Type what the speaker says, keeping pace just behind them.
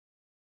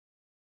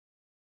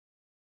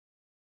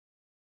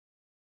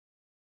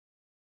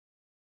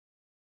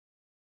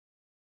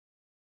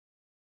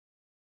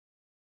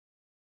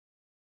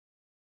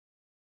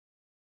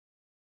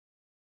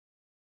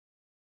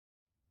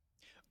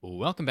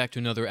Welcome back to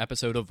another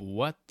episode of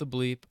What the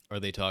Bleep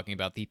Are They Talking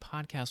About? The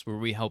podcast where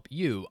we help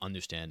you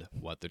understand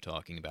what they're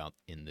talking about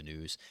in the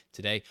news.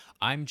 Today,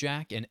 I'm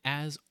Jack, and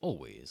as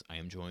always, I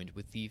am joined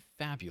with the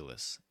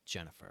fabulous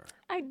Jennifer.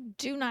 I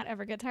do not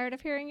ever get tired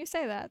of hearing you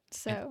say that. And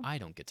So, I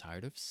don't get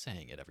tired of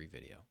saying it every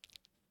video.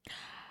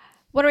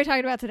 what are we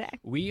talking about today?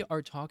 We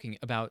are talking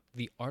about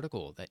the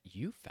article that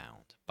you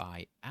found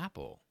by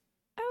Apple.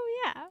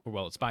 Oh, yeah.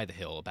 Well, it's by The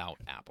Hill about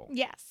Apple.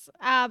 Yes.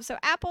 So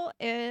Apple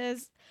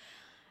is.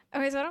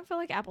 Okay, so I don't feel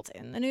like Apple's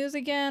in the news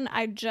again.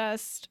 I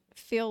just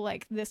feel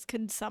like this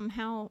could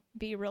somehow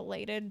be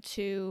related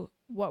to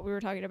what we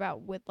were talking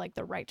about with like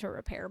the right to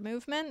repair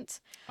movement.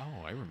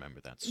 Oh, I remember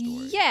that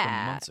story Yeah.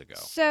 from months ago.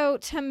 So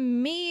to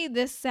me,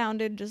 this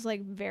sounded just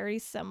like very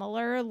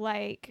similar,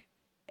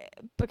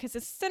 because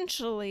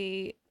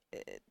essentially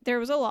there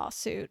was a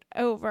lawsuit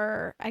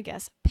over, I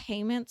guess,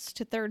 payments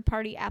to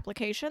third-party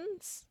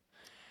applications.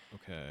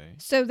 Okay.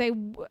 So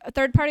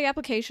third-party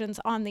applications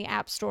on the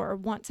App Store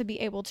want to be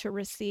able to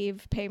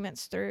receive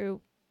payments through,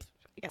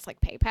 I guess,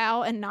 like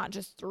PayPal and not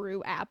just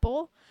through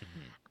Apple.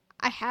 Mhm.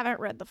 I haven't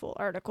read the full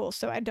article,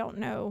 so I don't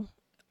know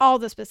all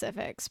the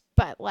specifics,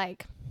 but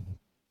like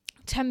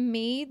to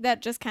me,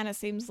 that just kind of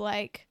seems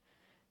like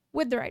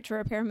with the right to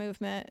repair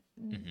movement,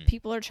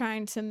 people are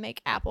trying to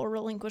make Apple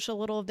relinquish a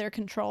little of their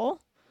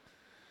control.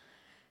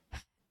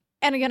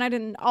 And again, I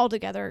didn't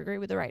altogether agree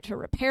with the right to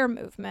repair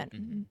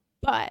movement,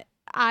 but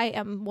I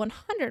am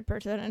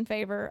 100% in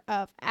favor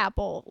of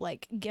Apple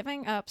like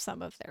giving up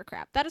some of their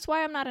crap. That is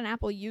why I'm not an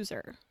Apple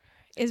user,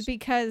 is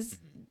because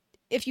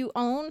if you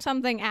own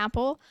something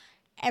Apple,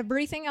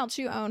 everything else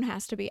you own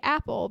has to be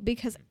Apple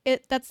because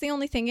that's the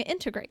only thing it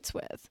integrates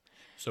with.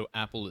 So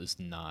Apple is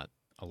not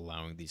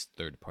allowing these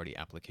third-party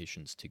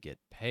applications to get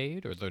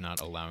paid, or they're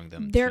not allowing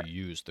them to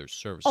use their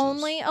services?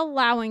 Only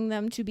allowing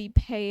them to be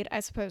paid, I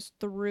suppose,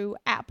 through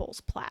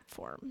Apple's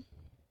platform.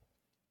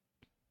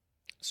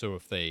 So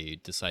if they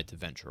decide to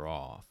venture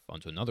off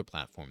onto another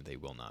platform, they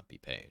will not be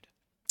paid.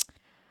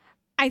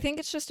 I think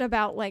it's just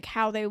about like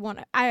how they want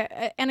to.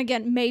 And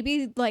again,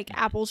 maybe like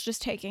Apple's just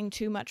taking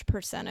too much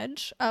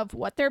percentage of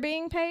what they're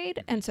being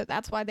paid, and so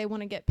that's why they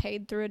want to get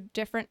paid through a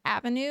different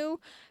avenue.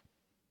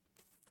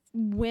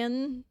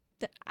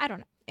 I don't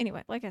know.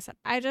 Anyway, like I said,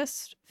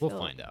 We'll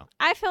find out.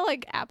 I feel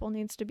like Apple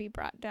needs to be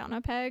brought down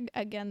a peg.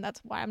 Again, that's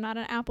why I'm not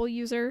an Apple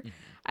user.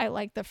 I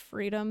like the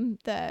freedom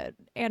that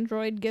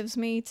Android gives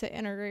me to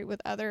integrate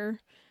with other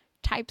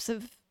types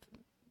of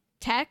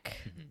tech.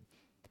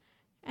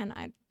 And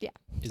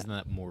Isn't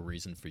that more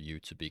reason for you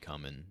to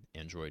become an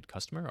Android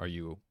customer? Are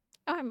you?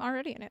 Oh, I'm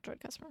already an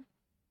Android customer.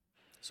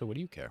 So what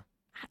do you care?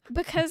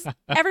 Because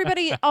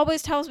everybody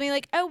always tells me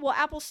like, oh, well,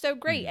 Apple's so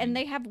great and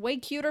they have way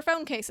cuter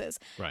phone cases.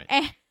 Right.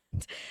 And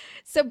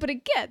so, but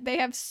again, they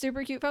have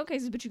super cute phone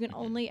cases, but you can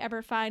only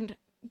ever find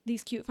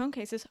these cute phone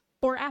cases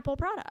for Apple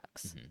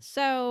products.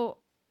 So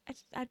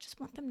I just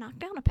want them knocked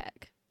down a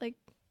peg. Like,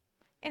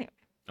 anyway.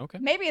 Okay.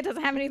 Maybe it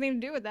doesn't have anything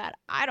to do with that.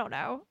 I don't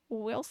know.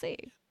 We'll see.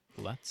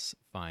 Let's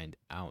find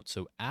out.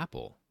 So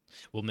Apple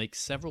will make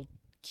several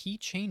key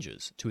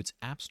changes to its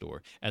App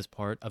Store as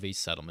part of a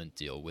settlement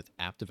deal with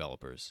app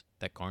developers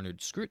that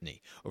garnered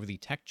scrutiny over the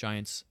tech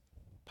giant's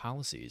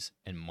policies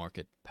and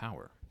market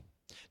power.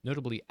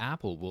 Notably,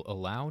 Apple will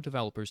allow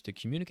developers to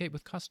communicate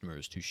with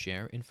customers to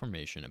share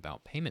information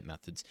about payment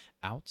methods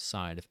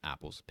outside of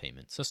Apple's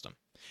payment system.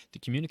 The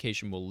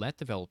communication will let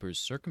developers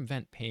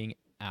circumvent paying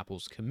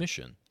Apple's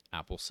commission,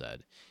 Apple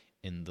said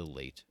in the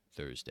late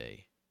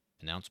Thursday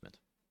announcement.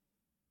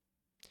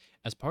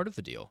 As part of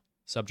the deal,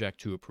 subject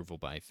to approval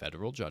by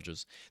federal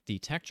judges, the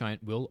tech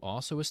giant will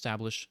also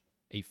establish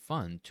a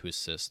fund to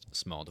assist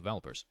small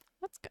developers.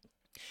 That's good.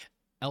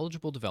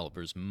 Eligible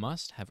developers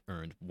must have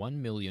earned $1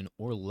 million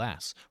or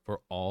less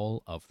for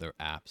all of their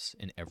apps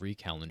in every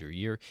calendar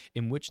year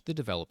in which the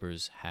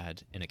developers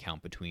had an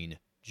account between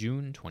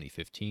June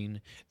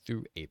 2015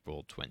 through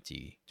April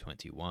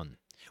 2021,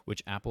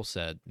 which Apple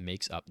said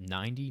makes up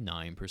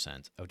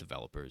 99% of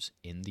developers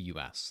in the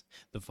U.S.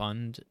 The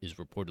fund is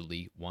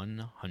reportedly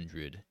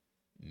 $100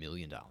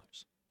 million.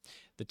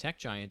 The tech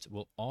giant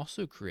will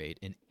also create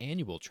an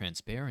annual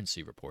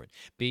transparency report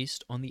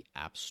based on the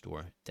App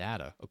Store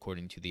data,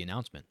 according to the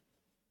announcement.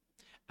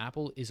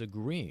 Apple is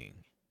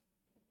agreeing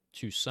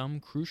to some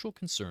crucial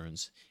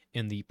concerns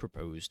in the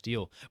proposed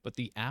deal, but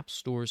the App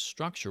Store's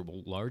structure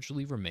will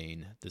largely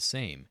remain the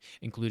same,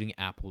 including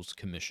Apple's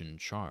commission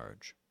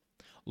charge.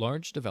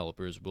 Large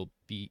developers will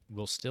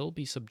still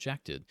be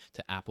subjected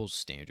to Apple's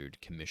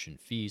standard commission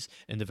fees,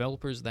 and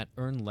developers that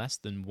earn less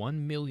than $1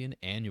 million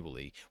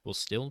annually will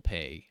still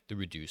pay the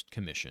reduced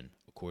commission,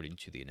 according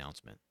to the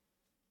announcement.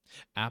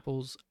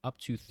 Apple's up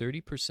to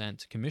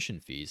 30% commission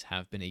fees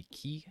have been a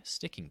key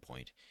sticking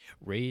point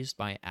raised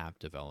by app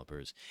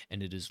developers,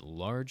 and it is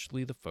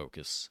largely the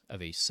focus of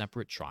a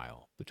separate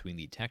trial between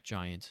the tech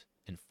giant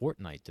and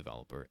Fortnite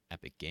developer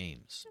Epic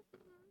Games.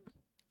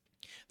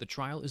 The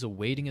trial is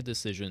awaiting a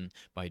decision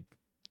by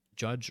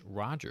Judge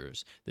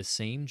Rogers, the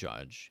same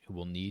judge who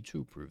will need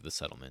to approve the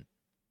settlement,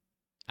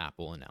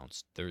 Apple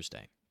announced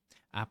Thursday.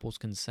 Apple's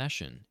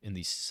concession in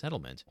the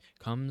settlement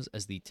comes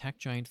as the tech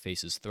giant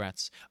faces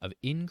threats of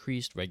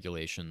increased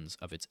regulations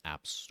of its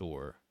App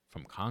Store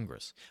from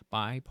Congress.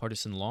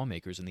 Bipartisan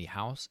lawmakers in the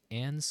House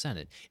and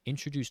Senate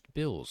introduced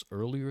bills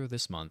earlier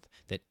this month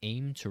that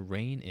aim to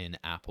rein in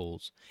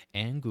Apple's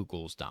and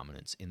Google's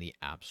dominance in the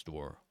App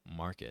Store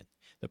market.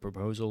 The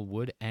proposal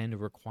would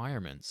end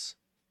requirements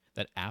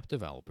that app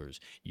developers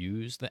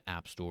use the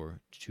App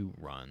Store to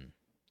run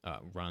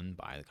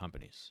by the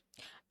companies.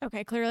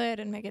 Okay, clearly I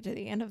didn't make it to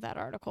the end of that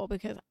article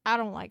because I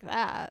don't like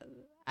that.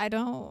 I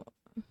don't.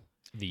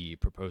 The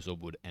proposal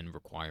would end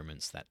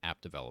requirements that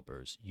app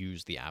developers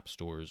use the app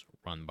stores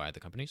run by the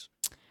companies.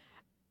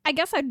 I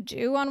guess I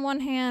do on one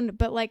hand,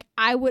 but like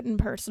I wouldn't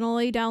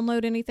personally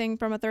download anything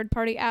from a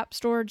third-party app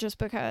store just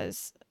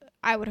because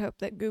I would hope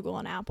that Google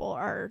and Apple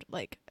are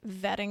like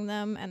vetting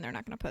them and they're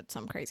not going to put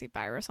some crazy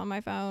virus on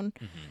my phone.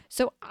 Mm-hmm.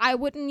 So I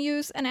wouldn't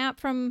use an app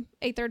from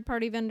a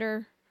third-party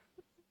vendor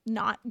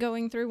not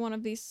going through one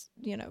of these,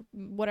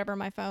 whatever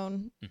my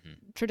phone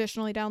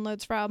traditionally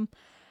downloads from.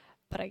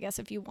 But I guess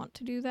if you want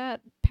to do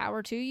that,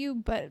 power to you.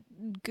 But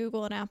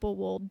Google and Apple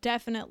will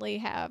definitely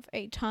have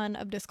a ton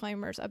of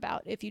disclaimers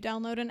about if you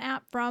download an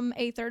app from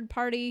a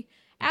third-party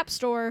app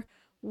store,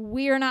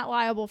 we are not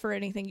liable for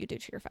anything you do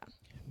to your phone.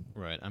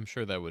 Right. I'm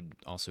sure that would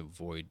also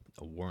void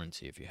a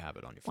warranty if you have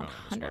it on your phone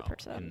 100%.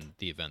 as well, in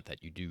the event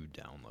that you do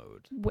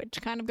download. Which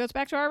kind of goes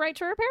back to our right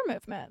to repair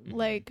movement.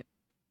 Like,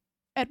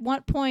 at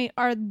what point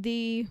are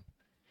the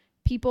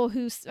people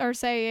who are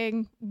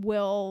saying,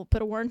 we'll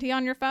put a warranty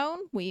on your phone,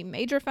 we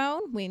made your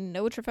phone, we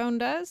know what your phone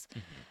does,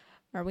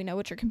 or we know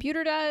what your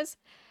computer does,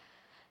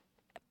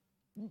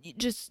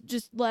 just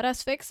let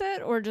us fix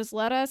it, or just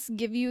let us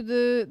give you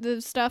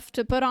the stuff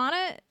to put on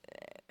it,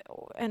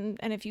 and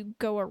if you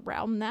go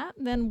around that,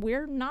 then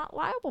we're not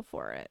liable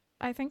for it.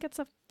 I think it's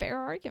a fair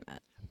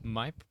argument.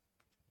 I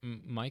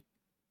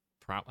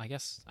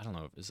guess, I don't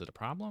know, is it a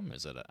problem?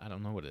 I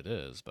don't know what it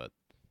is, but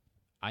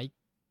I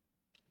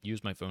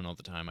use my phone all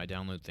the time. I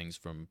download things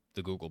from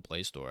the Google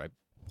Play Store.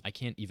 I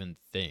can't even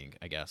think,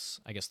 I guess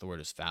the word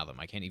is fathom.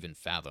 I can't even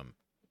fathom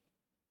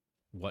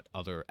what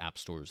other app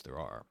stores there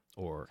are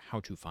or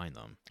how to find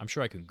them. I'm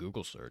sure I can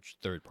Google search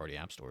third-party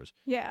app stores.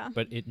 Yeah.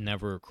 But it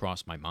never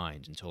crossed my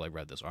mind until I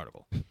read this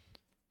article.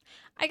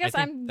 I guess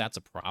that's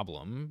a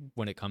problem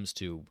when it comes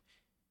to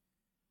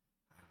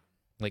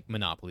like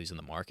monopolies in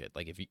the market.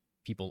 Like if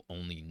people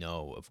only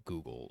know of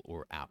Google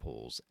or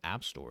Apple's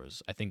app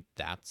stores, I think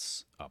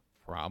that's a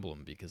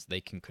problem because they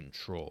can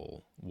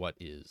control what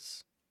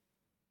is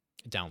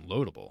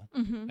downloadable.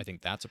 I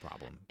think that's a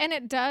problem. And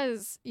it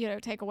does,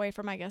 take away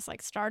from, I guess,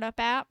 like startup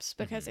apps,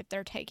 because if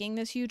they're taking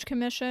this huge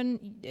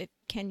commission,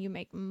 can you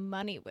make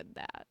money with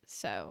that?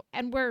 So,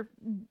 and we're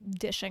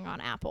dishing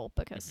on Apple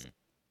because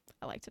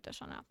I like to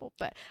dish on Apple,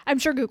 but I'm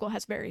sure Google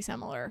has very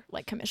similar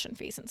like commission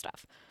fees and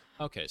stuff.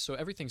 Okay, so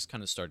everything's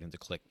kind of starting to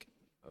click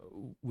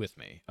with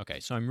me.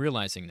 Okay, so I'm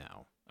realizing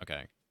now,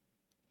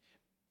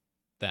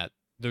 that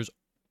there's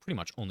pretty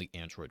much only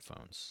Android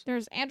phones.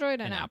 There's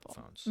Android and Apple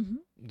phones.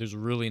 There's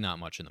really not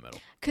much in the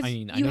middle.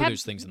 I know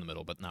there's things in the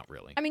middle, but not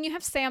really. I mean, you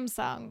have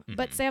Samsung,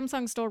 but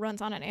Samsung still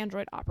runs on an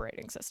Android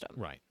operating system.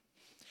 Right.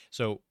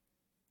 So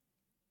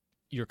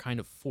you're kind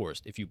of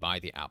forced, if you buy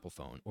the Apple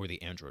phone or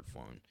the Android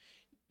phone,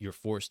 you're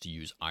forced to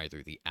use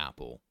either the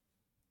Apple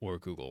or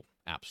Google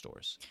app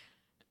stores.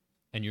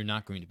 And you're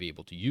not going to be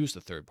able to use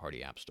the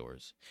third-party app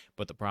stores.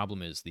 But the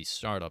problem is these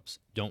startups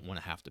don't want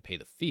to have to pay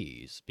the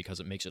fees because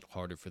it makes it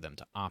harder for them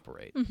to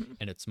operate.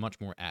 And it's much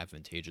more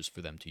advantageous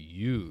for them to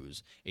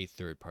use a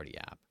third-party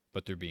app.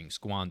 But they're being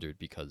squandered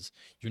because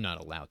you're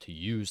not allowed to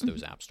use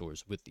those app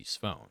stores with these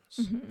phones.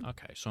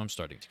 Okay, so I'm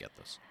starting to get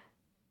this.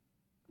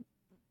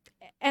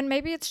 And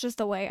maybe it's just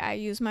the way I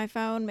use my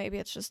phone. Maybe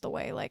it's just the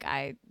way, like,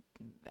 I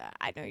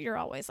know you're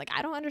always like,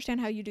 I don't understand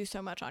how you do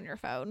so much on your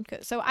phone.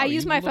 I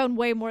use my phone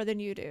way more than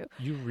you do.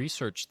 You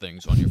research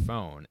things on your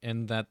phone,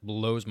 and that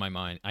blows my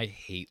mind. I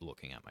hate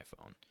looking at my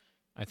phone.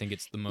 I think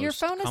it's the most Your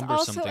phone is cumbersome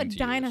also a thing to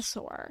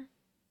dinosaur. Use.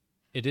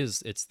 It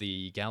is. It's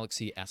the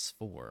Galaxy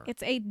S4.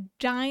 It's a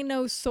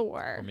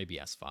dinosaur. Or maybe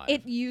S5.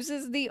 It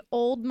uses the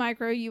old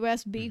micro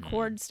USB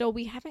cord still.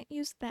 We haven't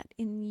used that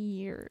in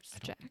years,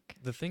 Jack.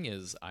 The thing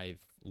is, I've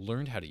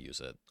learned how to use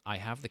it. I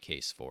have the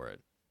case for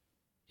it.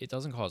 It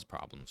doesn't cause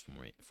problems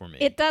for me.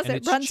 It does. And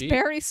it runs cheap.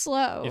 very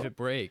slow. If it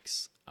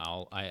breaks,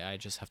 I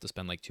just have to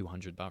spend like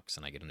 $200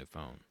 and I get a new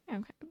phone.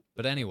 Okay.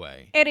 But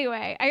anyway,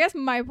 I guess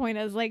my point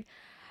is, like,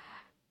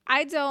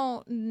 I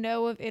don't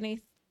know of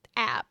any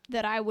app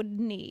that I would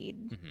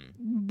need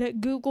that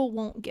Google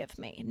won't give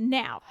me.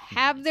 Now,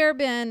 have there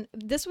been,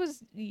 this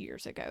was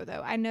years ago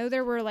though, I know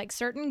there were like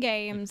certain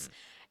games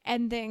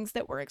and things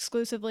that were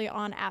exclusively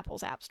on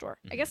Apple's App Store.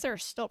 I guess there are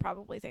still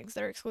probably things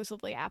that are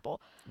exclusively Apple.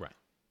 Right.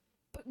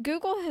 But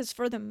Google has,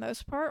 for the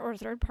most part, or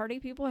third-party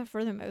people have,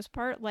 for the most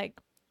part,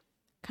 like,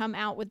 come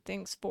out with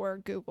things for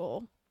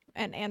Google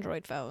and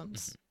Android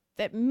phones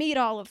that meet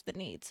all of the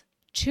needs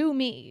to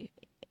me,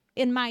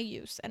 in my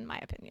use and my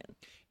opinion.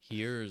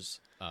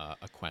 Here's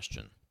a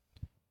question.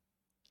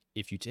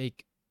 If you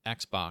take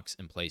Xbox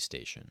and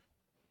PlayStation,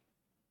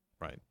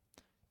 right,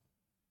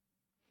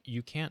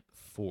 you can't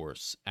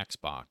force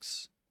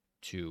Xbox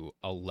to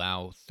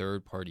allow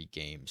third-party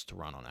games to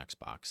run on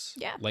Xbox.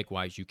 Yeah.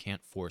 Likewise, you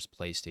can't force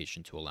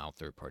PlayStation to allow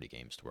third-party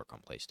games to work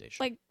on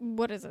PlayStation. Like,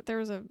 what is it? There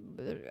was a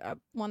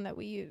one that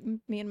me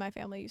and my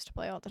family used to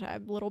play all the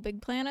time. Little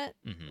Big Planet.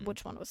 Mhm.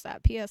 Which one was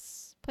that?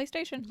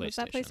 PlayStation. Was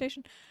that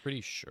PlayStation? Pretty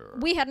sure.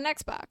 We had an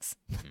Xbox.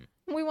 Mhm.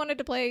 We wanted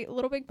to play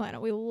Little Big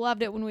Planet. We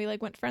loved it when we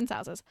went to friends'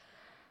 houses.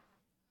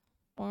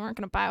 We weren't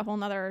gonna buy a whole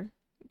nother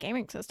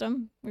gaming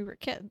system. We were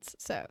kids,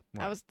 so that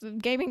Right. was the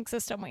gaming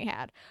system we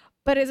had.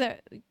 But is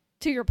it,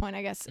 to your point,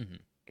 I guess, Mhm.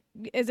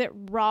 is it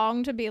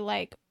wrong to be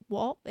like,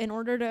 well, in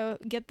order to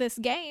get this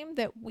game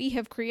that we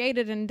have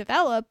created and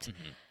developed,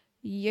 Mhm.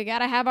 you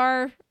gotta have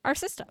our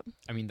system?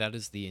 I mean, that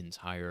is the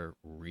entire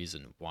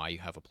reason why you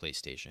have a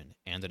PlayStation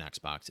and an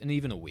Xbox and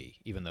even a Wii,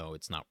 even though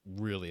it's not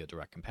really a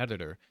direct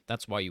competitor.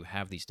 That's why you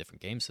have these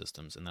different game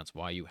systems, and that's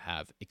why you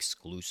have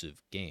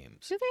exclusive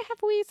games. Do they have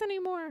Wii's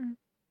anymore?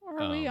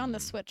 Or are we on the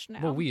Switch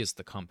now? Well, Wii is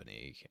the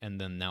company,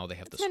 and then now they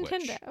have It's the Switch.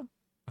 Nintendo.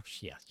 Oh,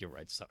 yeah, you're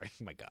right. Sorry.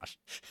 Oh my gosh.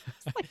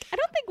 Like, I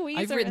don't think Wii's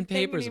I've are written a thing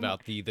papers anymore.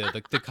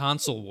 about the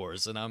console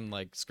wars, and I'm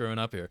like screwing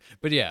up here.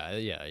 But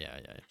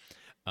yeah.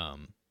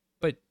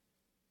 But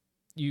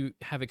you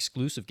have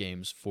exclusive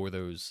games for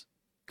those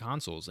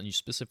consoles, and you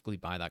specifically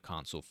buy that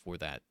console for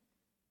that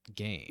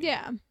game.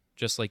 Yeah.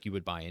 Just like you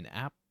would buy an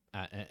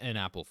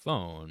Apple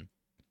phone,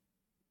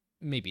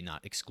 maybe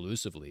not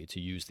exclusively to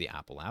use the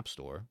Apple App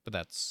Store, but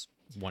that's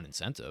one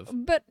incentive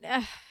But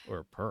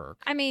or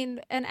perk. I mean,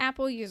 and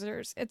Apple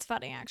users, it's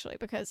funny actually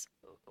because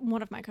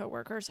one of my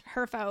coworkers,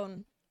 her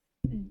phone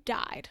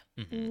died.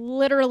 Mhm.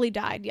 Literally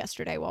died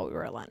yesterday while we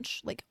were at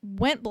lunch. Like,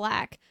 went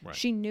black. Right.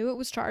 She knew it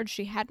was charged.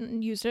 She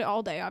hadn't used it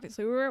all day.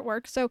 Obviously, we were at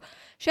work, so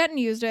she hadn't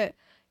used it.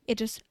 It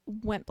just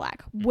went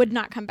black. Would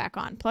not come back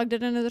on. Plugged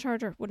it into the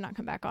charger. Would not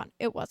come back on.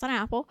 It was an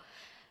Apple.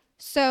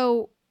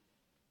 So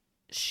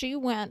she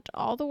went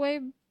all the way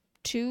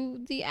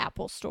to the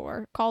Apple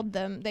store, called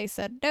them. They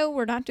said, no,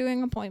 we're not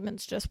doing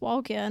appointments. Just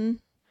walk in.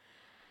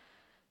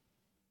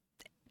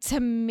 To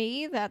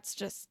me, that's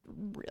just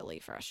really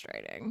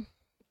frustrating.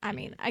 I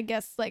mean, I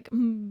guess like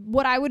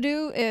what I would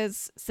do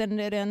is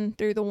send it in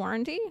through the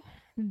warranty.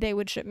 They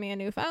would ship me a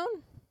new phone.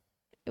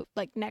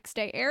 Like next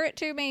day, air it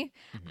to me.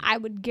 Mhm. I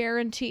would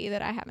guarantee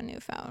that I have a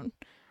new phone.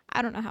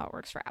 I don't know how it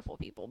works for Apple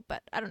people,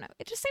 but I don't know.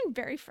 It just seemed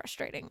very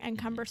frustrating and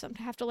cumbersome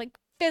to have to like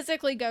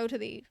physically go to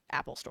the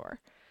Apple store.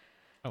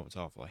 Oh, it's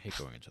awful. I hate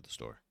going into the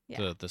store.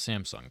 Yeah. The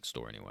Samsung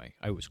store, anyway.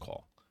 I always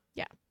call.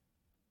 Yeah.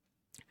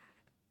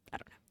 I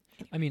don't know.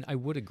 Anyway. I mean, I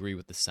would agree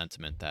with the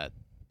sentiment that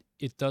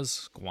it does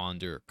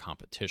squander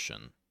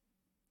competition,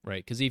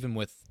 right? Because even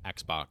with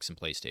Xbox and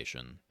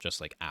PlayStation,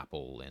 just like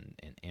Apple and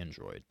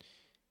Android,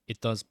 it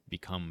does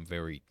become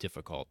very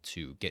difficult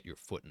to get your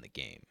foot in the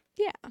game.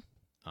 Yeah.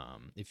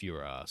 If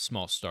you're a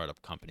small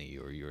startup company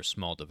or you're a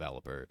small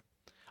developer,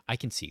 I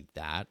can see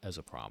that as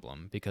a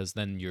problem because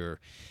then you're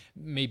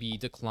maybe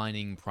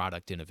declining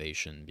product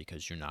innovation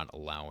because you're not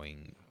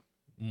allowing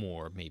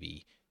more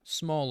maybe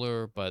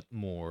smaller but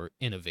more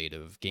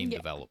innovative game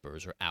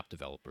developers or app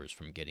developers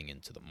from getting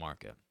into the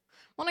market.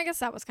 Well, I guess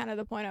that was kind of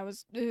the point I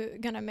was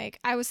going to make.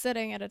 I was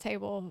sitting at a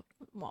table,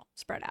 well,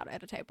 spread out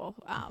at a table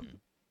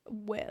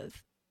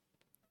with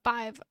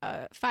five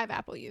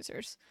Apple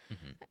users.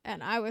 Mhm.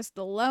 And I was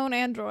the lone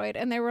Android,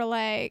 and they were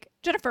like,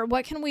 Jennifer,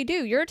 what can we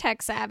do? You're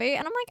tech savvy. And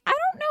I'm like, I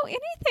don't know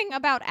anything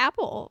about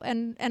Apple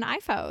and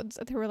iPhones.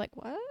 And they were like,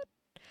 what?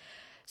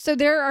 So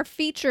there are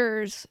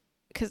features,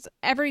 because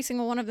every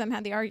single one of them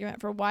had the argument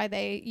for why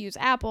they use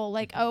Apple,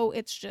 like, oh,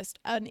 it's just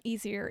an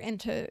easier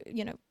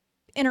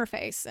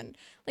interface. And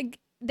like,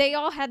 they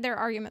all had their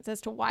arguments as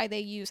to why they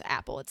use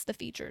Apple. It's the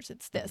features.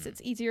 It's this. It's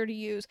easier to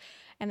use.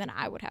 And then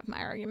I would have my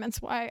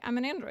arguments why I'm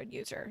an Android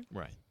user.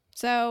 Right.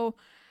 So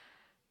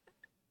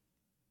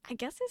I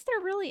guess, is there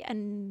really a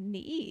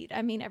need?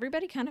 I mean,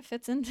 everybody kind of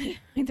fits into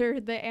either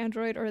the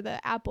Android or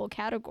the Apple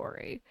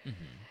category.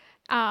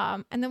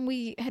 Mhm. And then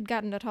we had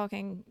gotten to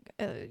talking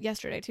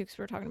yesterday, too, because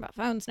we were talking about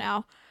phones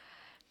now.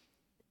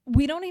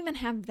 We don't even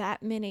have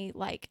that many,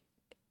 like,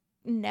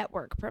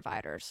 network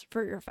providers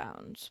for your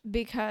phones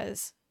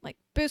because, like,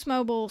 Boost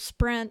Mobile,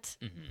 Sprint,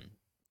 Mhm.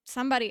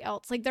 somebody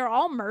else, like, they're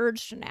all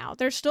merged now.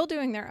 They're still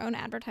doing their own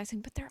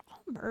advertising, but they're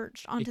all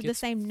merged onto the gets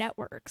same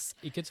networks.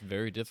 It gets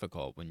very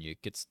difficult when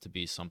it gets to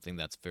be something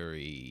that's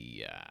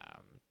very,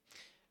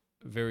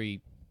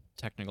 very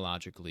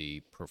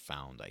technologically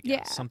profound, I guess.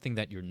 Yeah. Something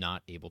that you're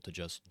not able to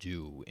just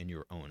do in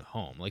your own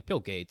home. Like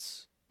Bill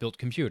Gates built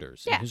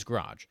computers Yeah. in his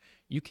garage.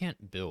 You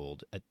can't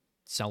build a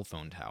cell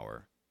phone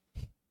tower.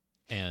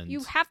 And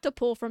You have to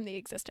pull from the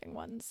existing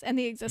ones and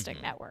the existing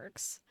Mhm.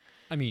 networks.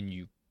 I mean,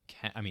 you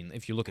can. I mean,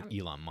 if you look at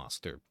Elon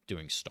Musk, they're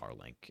doing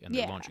Starlink and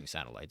they're Yeah. launching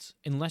satellites.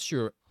 Unless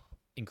you're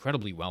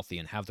incredibly wealthy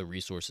and have the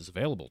resources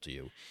available to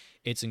you,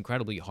 it's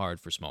incredibly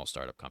hard for small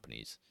startup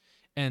companies.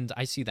 And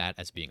I see that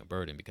as being a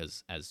burden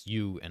because, as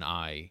you and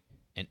I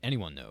and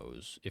anyone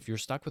knows, if you're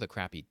stuck with a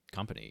crappy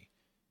company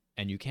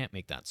and you can't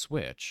make that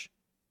switch,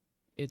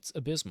 it's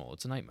abysmal.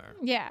 It's a nightmare.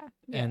 Yeah.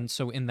 And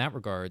so, in that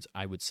regards,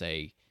 I would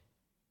say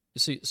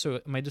See,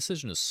 so my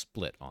decision is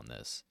split on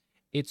this.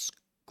 It's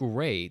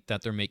great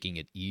that they're making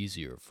it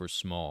easier for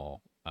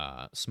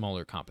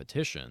smaller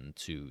competition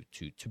to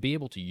be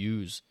able to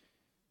use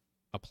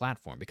a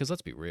platform. Because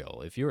let's be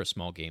real, if you're a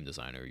small game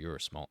designer, you're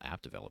a small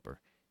app developer,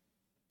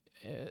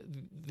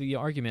 the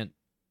argument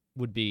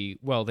would be,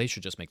 well, they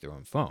should just make their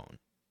own phone.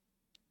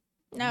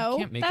 You No,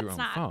 can't make your own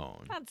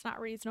phone. that's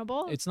not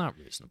reasonable. It's not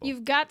reasonable.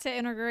 You've got to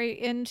integrate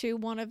into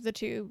one of the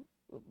two,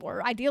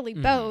 or ideally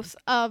Mhm. both,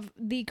 of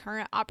the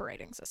current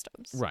operating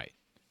systems. Right.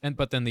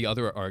 But then the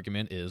other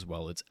argument is,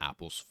 well, it's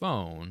Apple's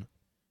phone,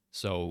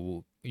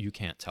 so you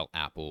can't tell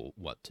Apple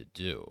what to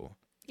do.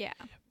 Yeah.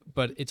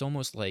 But it's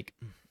almost like,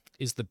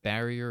 is the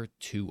barrier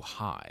too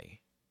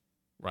high?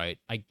 Right?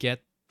 I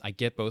get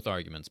both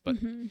arguments, but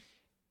Mhm.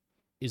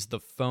 is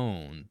the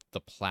phone the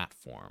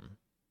platform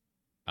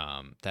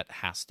that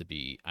has to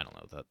be, I don't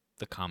know,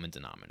 the common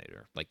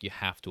denominator? Like, you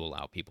have to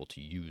allow people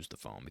to use the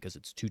phone because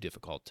it's too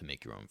difficult to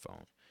make your own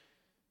phone.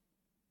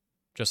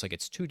 Just like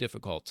it's too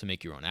difficult to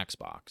make your own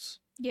Xbox.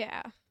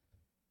 Yeah.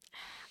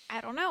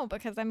 I don't know,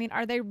 because I mean,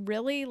 are they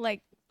really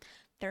like,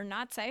 they're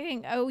not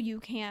saying, oh, you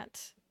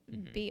can't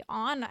Mhm. be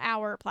on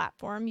our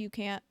platform. You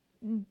can't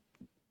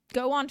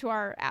go onto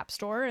our app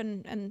store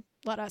and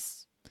let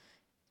us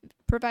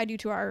provide you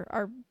to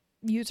our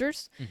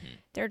users. Mhm.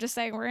 They're just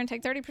saying we're going to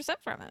take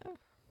 30% from it.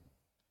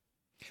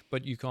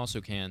 But you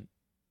also can't.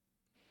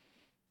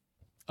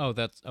 Oh,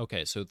 that's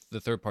okay. So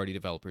the third-party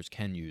developers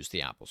can use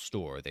the Apple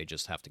Store. They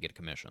just have to get a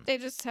commission. They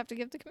just have to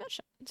give the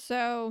commission.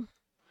 So,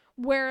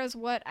 whereas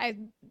what I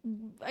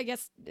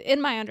guess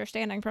in my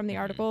understanding from the Mhm.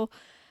 article,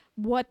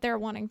 what they're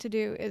wanting to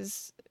do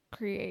is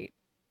create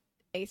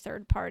a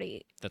third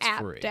party That's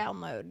app free.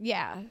 download.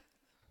 Yeah.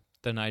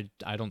 Then I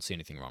don't see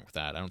anything wrong with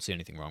that. I don't see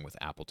anything wrong with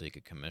Apple taking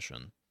a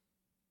commission.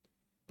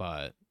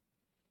 But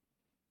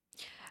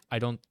I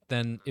don't.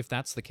 Then if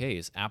that's the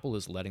case, Apple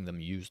is letting them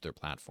use their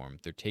platform.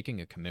 They're taking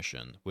a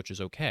commission, which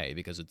is okay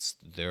because it's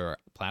their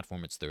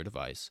platform, it's their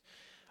device.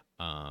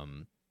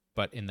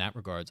 But in that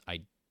regards,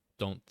 I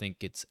don't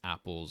think it's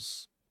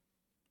Apple's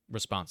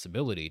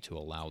responsibility to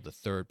allow the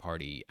third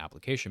party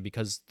application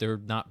because they're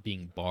not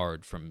being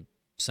barred from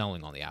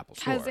selling on the Apple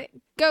Store. Because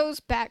it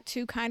goes back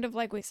to kind of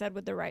like we said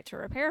with the right to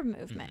repair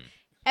movement. Mhm.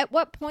 At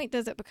what point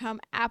does it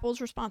become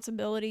Apple's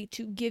responsibility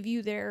to give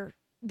you their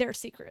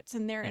secrets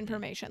and their Mhm.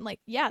 information? Like,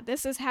 yeah,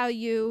 this is how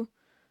you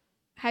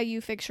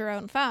fix your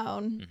own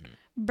phone Mhm.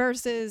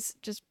 versus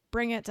just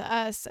bring it to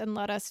us and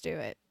let us do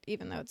it,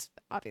 even though it's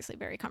obviously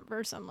very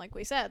cumbersome, like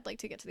we said, like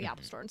to get to the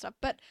Apple Mhm. Store and stuff.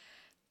 But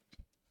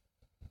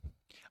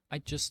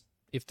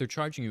If they're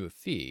charging you a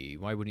fee,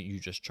 why wouldn't you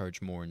just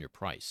charge more in your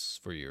price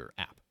for your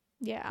app?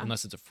 yeah,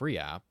 Unless it's a free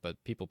app,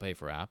 but people pay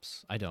for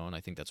apps. I don't.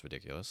 I think that's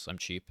ridiculous. I'm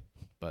cheap,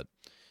 but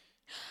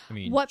I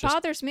mean, what just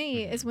bothers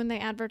me is Mhm. when they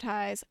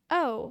advertise,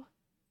 oh,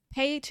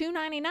 pay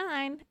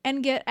 $2.99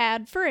 and get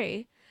ad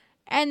free.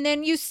 And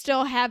then you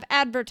still have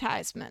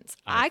advertisements.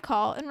 I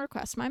call and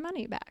request my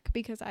money back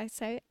because I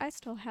say I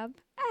still have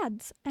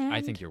ads. And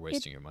I think you're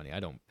wasting your money. I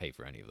don't pay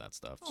for any of that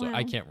stuff, so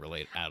I Well, can't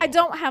relate at all. I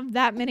don't have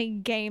that many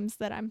games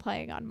that I'm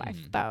playing on my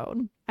Mhm.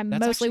 phone. I'm That's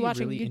mostly actually a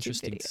watching really YouTube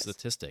interesting videos.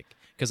 statistic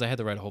because I had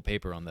to write a whole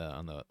paper on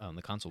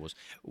the console wars.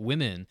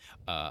 Women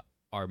are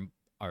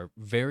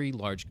very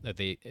large.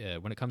 They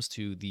when it comes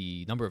to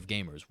the number of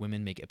gamers,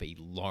 women make up a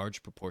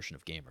large proportion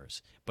of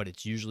gamers, but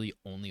it's usually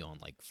only on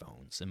like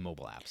phones and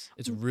mobile apps.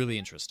 It's really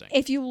interesting.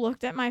 If you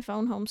looked at my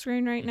phone home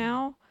screen right Mhm.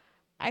 now,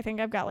 I think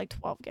I've got like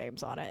 12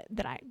 games on it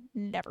that I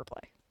never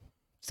play.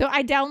 So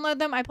I download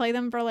them, I play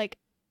them for like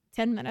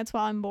 10 minutes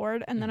while I'm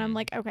bored, and then I'm Mhm.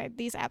 like, okay,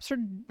 these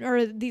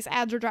these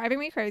ads are driving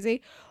me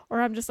crazy,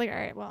 or I'm just like, all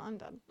right, well, I'm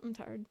done. I'm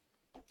tired.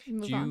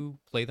 Move Do on. you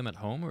play them at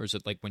home, or is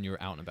it like when you're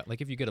out and about?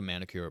 Like if you get a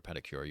manicure or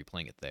pedicure, are you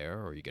playing it there,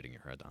 or are you getting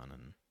your hair done?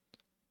 And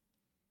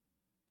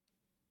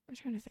I'm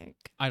trying to think.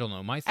 I don't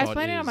know. My I was thought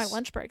playing it on my is,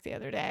 lunch break the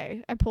other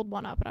day. I pulled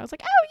one up and I was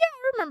like, oh yeah,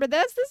 I remember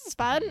this. This is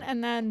fun. Mhm.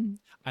 And then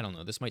I don't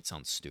know. This might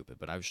sound stupid,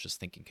 but I was just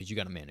thinking because you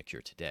got a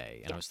manicure today,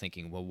 and I Yeah. was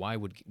thinking, well, why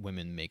would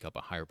women make up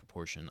a higher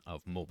proportion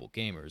of mobile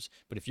gamers?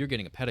 But if you're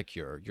getting a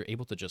pedicure, you're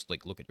able to just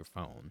like look at your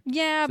phone.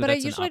 yeah, So but I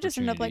that's an usually just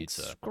end up like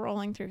opportunity to-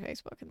 scrolling through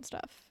Facebook and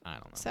stuff. I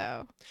don't know.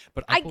 So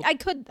But I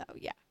could though,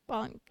 yeah,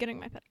 while I'm getting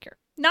my pedicure.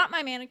 Not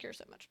my manicure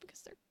so much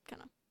because they're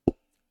kind of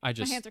I my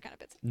just hands are kind of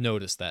busy.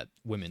 noticed that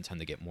women tend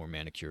to get more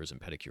manicures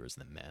and pedicures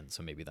than men,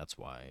 so maybe that's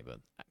why. But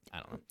I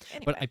don't know.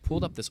 Anyway. But I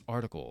pulled up this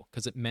article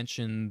because it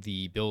mentioned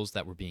the bills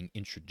that were being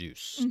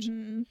introduced.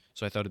 Mhm.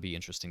 So I thought it'd be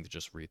interesting to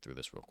just read through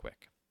this real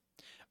quick.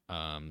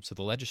 So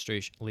the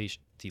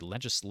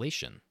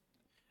legislation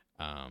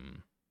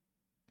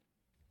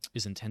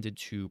is intended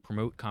to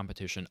promote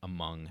competition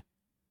among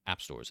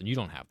app stores, and you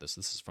don't have this.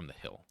 This is from the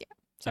Hill.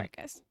 Sorry,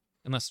 guys.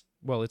 Unless,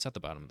 well, it's at the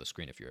bottom of the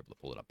screen if you're able to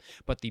pull it up.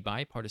 But the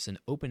bipartisan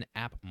Open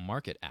App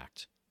Market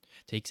Act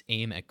takes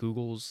aim at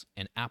Google's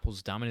and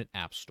Apple's dominant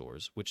app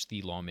stores, which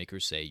the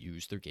lawmakers say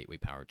use their gateway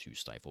power to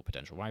stifle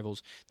potential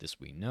rivals. This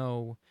we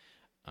know.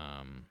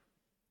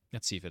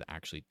 Let's see if it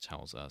actually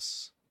tells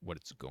us what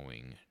it's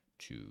going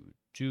to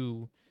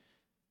do.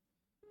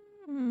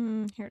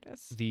 Here it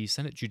is. The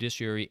Senate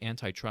Judiciary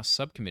Antitrust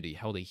Subcommittee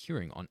held a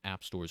hearing on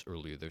app stores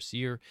earlier this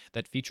year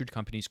that featured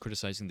companies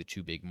criticizing the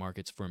two big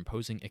markets for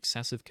imposing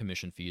excessive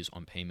commission fees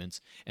on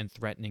payments and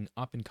threatening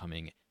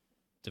up-and-coming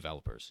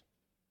developers.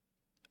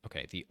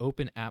 Okay, the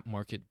Open App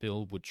Market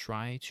bill would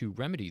try to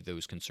remedy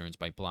those concerns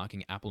by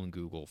blocking Apple and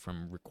Google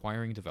from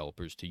requiring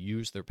developers to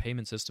use their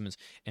payment systems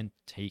and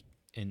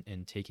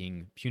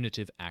taking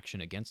punitive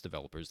action against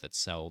developers that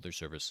sell their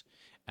service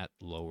at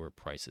lower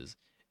prices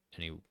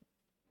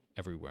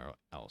everywhere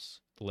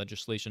else. The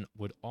legislation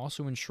would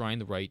also enshrine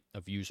the right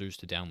of users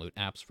to download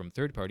apps from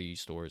third-party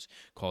stores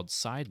called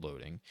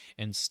sideloading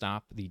and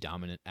stop the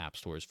dominant app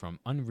stores from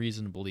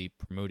unreasonably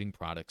promoting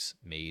products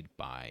made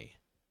by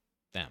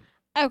them.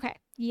 Okay,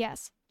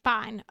 yes,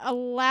 fine.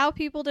 Allow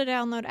people to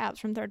download apps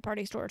from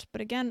third-party stores.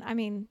 But again, I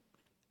mean,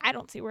 I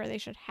don't see where they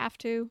should have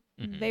to.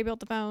 Mhm. They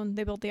built the phone.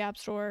 They built the app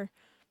store.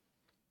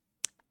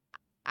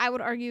 I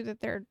would argue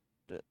that they're,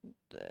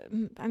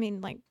 I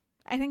mean, like,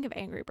 I think of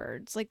Angry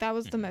Birds. Like, that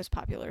was the Mhm. most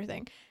popular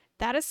thing.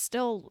 That is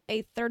still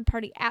a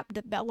third-party app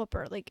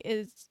developer. Like,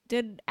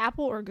 did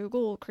Apple or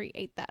Google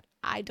create that?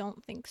 I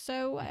don't think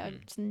so.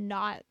 Mhm. It's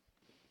not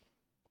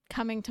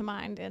coming to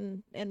mind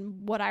in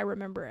what I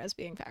remember as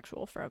being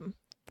factual from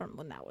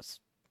when that was.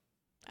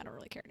 I don't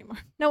really care anymore.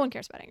 No one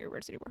cares about Angry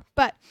Birds anymore.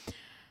 But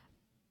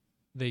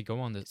They go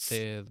on to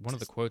say one of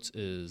the quotes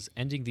is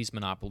ending these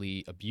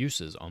monopoly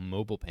abuses on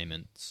mobile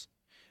payments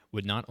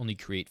would not only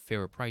create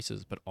fairer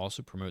prices, but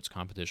also promotes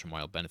competition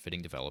while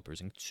benefiting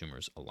developers and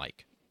consumers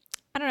alike.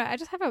 I don't know. I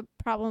just have a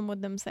problem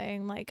with them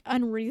saying like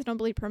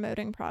unreasonably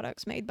promoting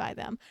products made by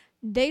them.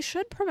 They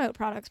should promote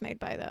products made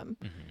by them.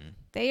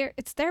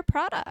 It's their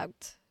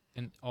product.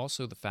 And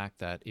also the fact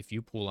that if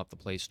you pull up the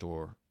Play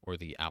Store or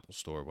the Apple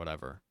Store,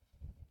 whatever,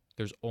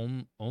 there's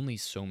only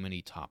so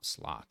many top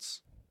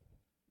slots.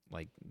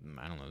 Like,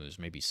 I don't know, there's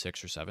maybe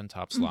 6 or 7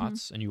 top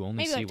slots, and you only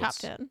Maybe see like top what's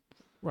 10.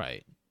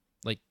 right.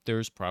 Like,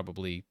 there's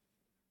probably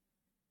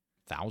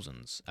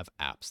thousands of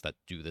apps that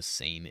do the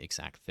same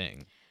exact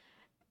thing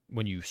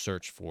when you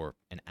search for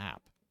an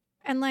app.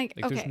 And like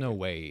okay. There's no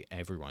way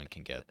everyone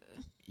can get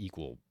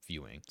equal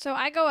viewing. So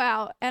I go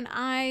out and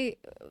I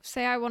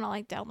say I want to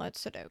like download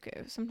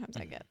Sudoku. Sometimes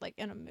I get like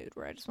in a mood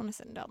where I just want to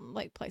sit down and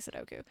like play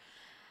Sudoku.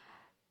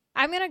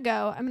 I'm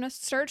going to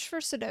search for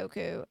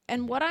Sudoku,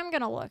 and what I'm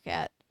going to look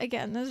at,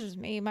 again, this is just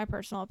me, my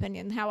personal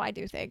opinion, how I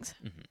do things.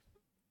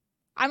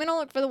 I'm going to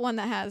look for the one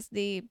that has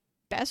the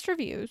best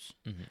reviews.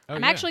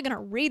 I'm actually going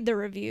to read the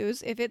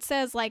reviews. If it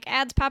says like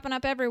ads popping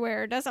up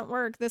everywhere, doesn't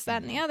work, this,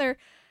 that, and the other,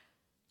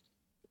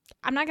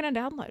 I'm not going to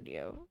download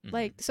you.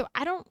 Like, so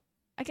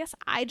I guess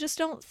I just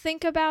don't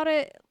think about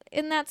it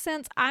in that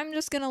sense. I'm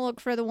just going to look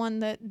for the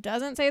one that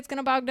doesn't say it's going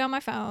to bog down my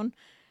phone.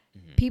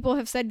 People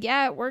have said,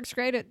 yeah, it works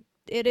great.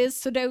 It is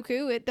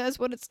Sudoku. It does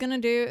what it's going to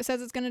do. It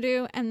says it's going to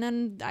do. And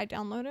then I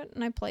download it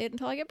and I play it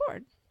until I get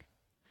bored.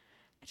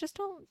 I just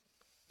don't.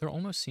 There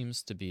almost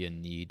seems to be a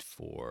need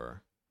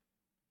for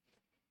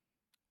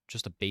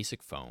just a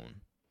basic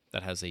phone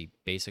that has a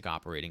basic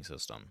operating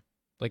system.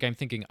 Like I'm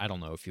thinking, I don't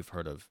know if you've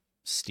heard of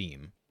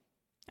Steam.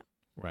 No.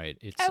 Right?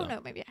 It's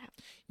no, maybe I have.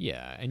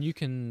 Yeah, and you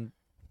can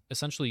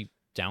essentially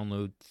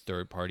download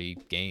third-party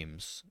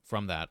games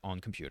from that on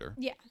computer.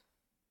 Yeah.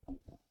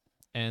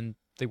 And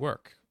they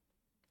work.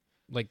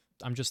 Like,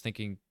 I'm just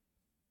thinking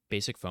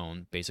basic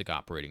phone, basic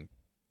operating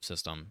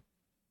system,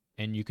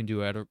 and you can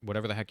do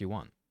whatever the heck you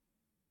want.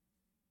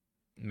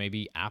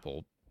 Maybe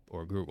Apple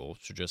or Google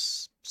should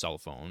just sell a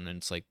phone, and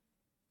it's like,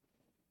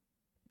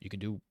 you can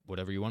do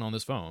whatever you want on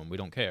this phone. We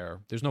don't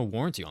care. There's no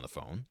warranty on the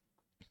phone.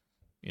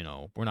 You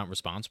know, we're not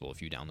responsible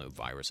if you download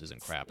viruses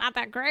and crap. It's not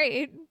that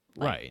great.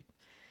 Right.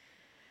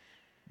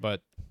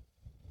 But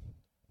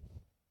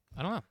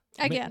I don't know.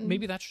 Again.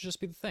 Maybe that should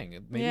just be the thing.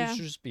 Maybe it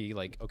should just be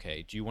like,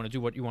 okay, do you want to do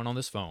what you want on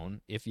this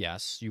phone? If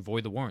yes, you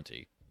void the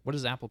warranty. What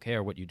does Apple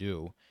care what you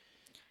do?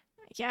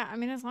 Yeah, I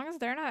mean, as long as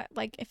they're not,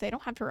 like, if they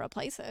don't have to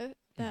replace it,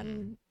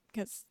 then,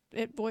 because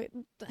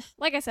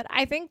like I said,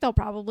 I think they'll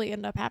probably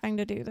end up having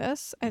to do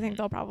this. I think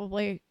they'll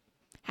probably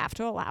have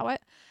to allow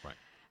it. Right.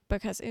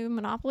 Because,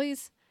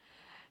 monopolies.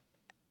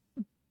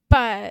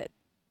 But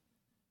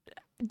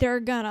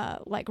they're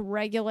gonna like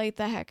regulate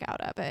the heck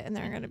out of it, and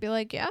they're gonna be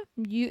like, yeah,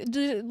 you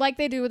do, like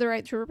they do with the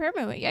right to repair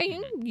movement. Yeah,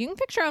 you can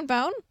fix your own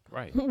phone.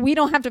 Right. We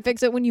don't have to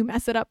fix it when you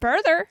mess it up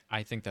further.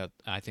 I think that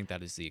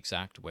is the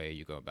exact way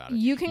you go about it.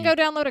 You can go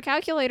download a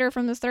calculator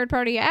from this third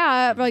party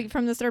app, like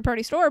from this third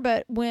party store,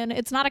 but when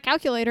it's not a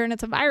calculator and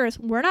it's a virus,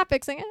 we're not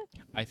fixing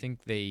it. I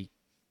think they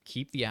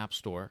keep the App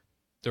Store.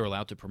 They're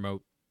allowed to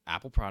promote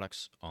Apple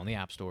products on the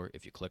App Store.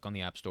 If you click on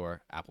the App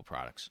Store, Apple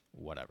products,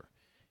 whatever.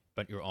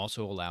 But you're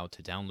also allowed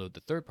to download the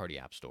third-party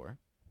App Store,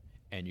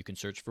 and you can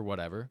search for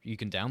whatever. You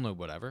can download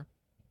whatever.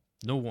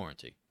 No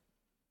warranty.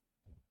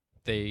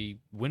 They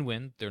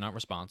win-win. They're not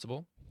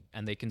responsible,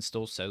 and they can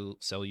still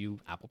sell you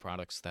Apple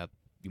products that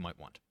you might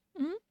want.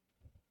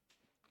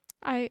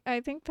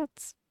 I think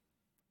that's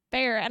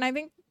fair, and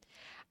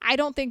I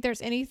don't think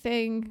there's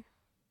anything,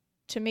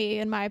 to me,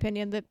 in my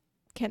opinion, that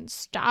can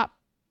stop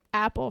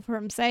Apple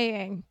from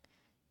saying,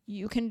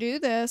 you can do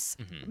this,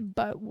 Hmm.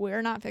 but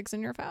we're not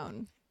fixing your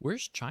phone.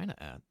 Where's China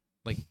at?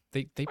 Like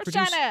they Where's produce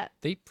China at?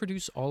 they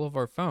produce all of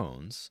our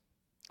phones.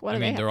 What I do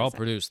they mean, have they're to all say?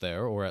 produced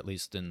there, or at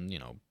least in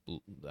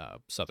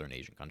southern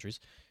Asian countries.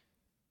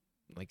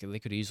 Like they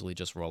could easily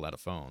just roll out a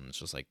phone. It's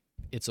just like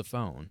it's a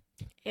phone.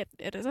 It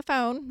is a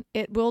phone.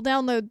 It will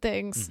download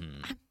things.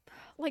 Hmm.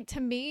 Like,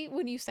 to me,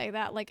 when you say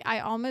that, like, I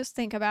almost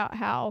think about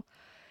how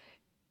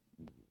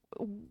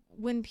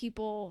when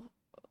people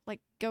like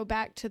go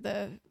back to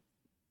the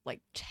like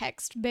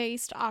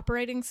text-based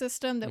operating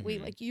system that we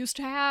Mhm. like used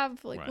to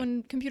have, like Right.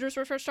 when computers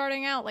were first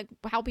starting out, like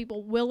how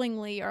people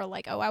willingly are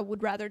like, oh, I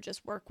would rather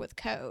just work with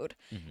code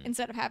Hmm.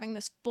 instead of having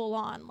this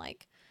full-on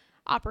like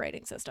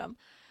operating system.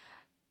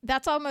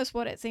 That's almost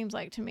what it seems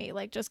like to me.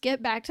 Like, just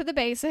get back to the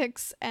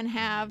basics and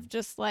have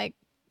just like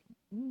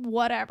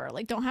whatever.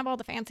 Like, don't have all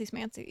the fancy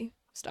smancy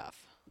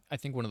stuff. I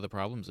think one of the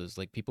problems is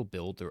like people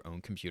build their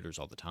own computers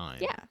all the time.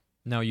 Yeah.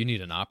 Now you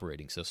need an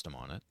operating system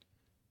on it.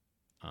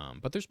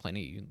 But there's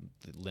plenty,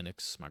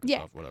 Linux, Microsoft,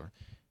 Yeah. whatever.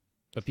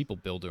 But people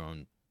build their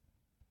own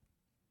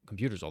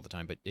computers all the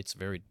time. But it's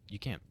you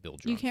can't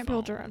build your You own can't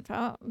build your own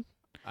phone.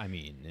 I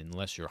mean,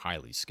 unless you're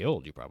highly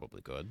skilled, you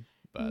probably could.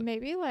 But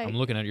Maybe like I'm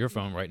looking at your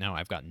phone right now.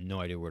 I've got no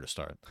idea where to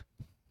start.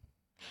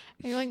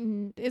 maybe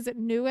like is it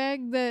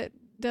Newegg that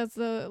does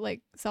the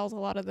like sells a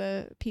lot of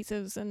the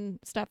pieces and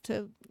stuff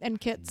to and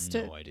kits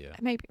to No idea.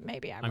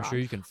 maybe I'm I'm wrong. sure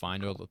you can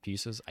find all the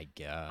pieces, I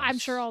guess. I'm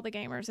sure all the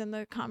gamers in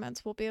the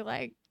comments will be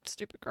like,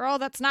 "Stupid girl,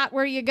 that's not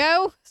where you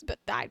go." But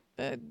I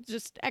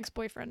just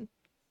ex-boyfriend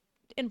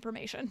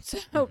information, so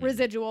Mhm.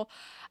 residual.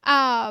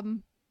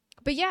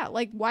 But yeah,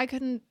 like why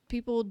couldn't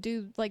people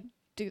do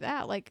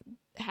that? Like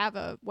have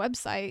a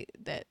website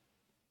that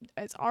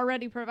is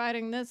already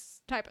providing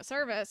this type of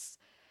service.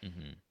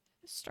 Hmm.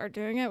 Start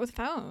doing it with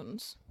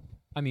phones.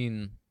 I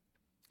mean,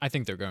 I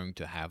think they're going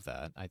to have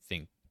that. I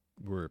think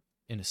we're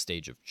in a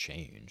stage of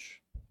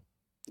change.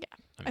 Yeah,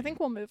 I mean, think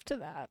we'll move to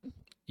that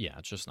Yeah,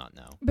 it's just not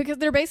now. because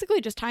they're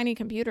basically just tiny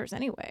computers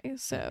anyway.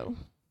 So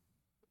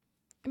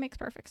it makes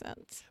perfect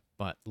sense.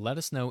 But let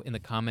us know in the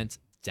comments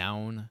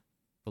down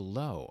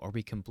below. Are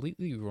we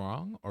completely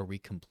wrong? Or are we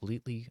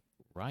completely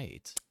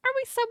right? Are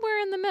we somewhere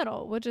in the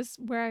middle, which is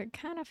where I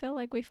kind of feel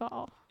like we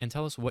fall? And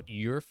tell us what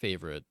your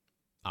favorite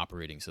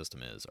operating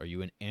system is. Are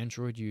you an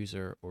Android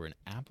user or an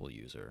Apple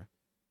user?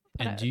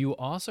 And do you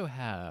also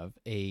have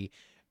a,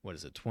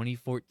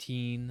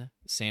 2014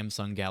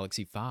 Samsung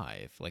Galaxy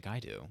 5 like I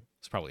do?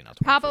 It's probably not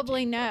 2014.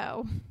 Probably but-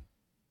 no.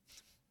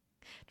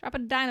 Drop a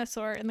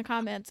dinosaur in the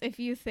comments if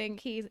you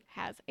think he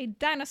has a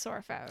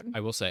dinosaur phone. I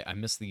will say I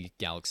miss the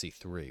Galaxy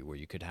 3 where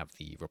you could have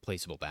the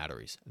replaceable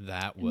batteries.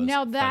 That was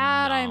Now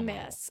that I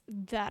phenomenal. miss.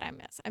 That I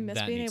miss. I miss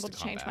That being needs able to to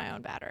come change my back.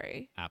 own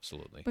battery.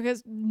 Absolutely.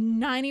 Because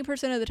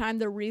 90% of the time,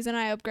 the reason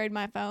I upgrade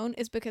my phone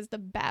is because the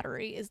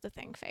battery is the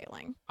thing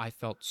failing. I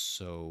felt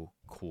so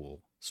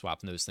cool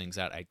swapping those things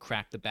out. I'd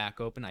crack the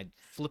back open, I'd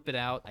flip it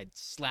out, I'd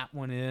slap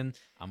one in.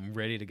 I'm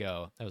ready to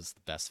go. That was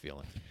the best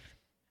feeling.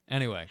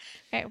 Anyway,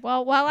 Okay,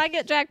 well, while I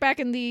get Jack back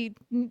in the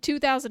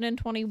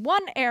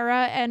 2021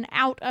 era and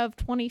out of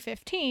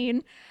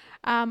 2015,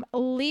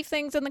 leave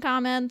things in the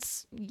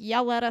comments,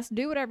 yell at us,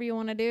 do whatever you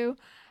want to do,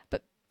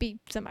 but be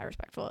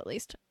semi-respectful at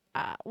least.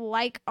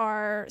 Like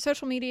our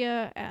social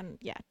media, and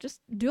yeah,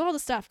 just do all the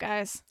stuff,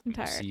 guys. I'm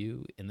we'll tired. see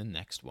you in the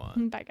next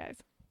one. Bye, guys.